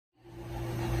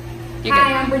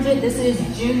Hi, I'm Bridget. This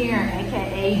is Junior,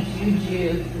 aka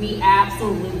Juju. We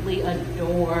absolutely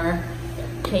adore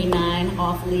Canine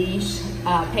Off-Leash.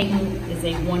 Peyton is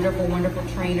a wonderful, wonderful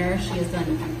trainer. She has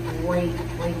done great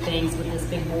things with this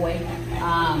big boy.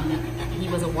 He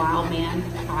was a wild man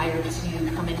prior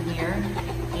to coming here,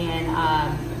 and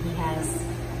he has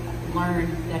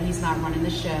learned that he's not running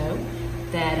the show,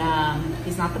 that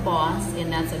he's not the boss,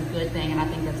 and that's a good thing, and I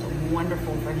think that's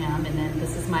wonderful for him. And then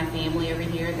this is my family over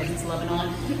here that he's loving on.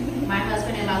 My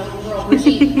husband and my little girl.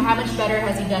 Richie, how much better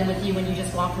has he done with you when you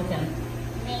just walked with him?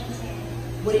 Amazing.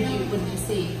 What did you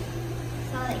see?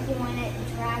 So that he wanted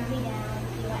to drag me down,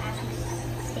 he would actually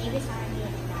stay beside me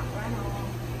and not run off.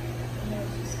 And he was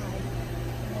just like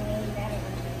way better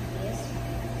than he used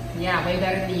to be. Yeah, way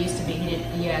better than he used to be. He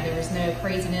didn't. Yeah, there was no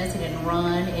craziness. He didn't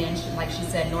run, and like she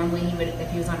said, normally he would,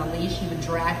 if he was on a leash, he would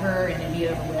drag her and it'd be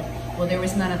over with. Well, there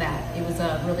was none of that. It was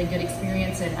a really good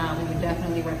experience, and we would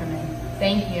definitely recommend.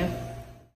 Thank you.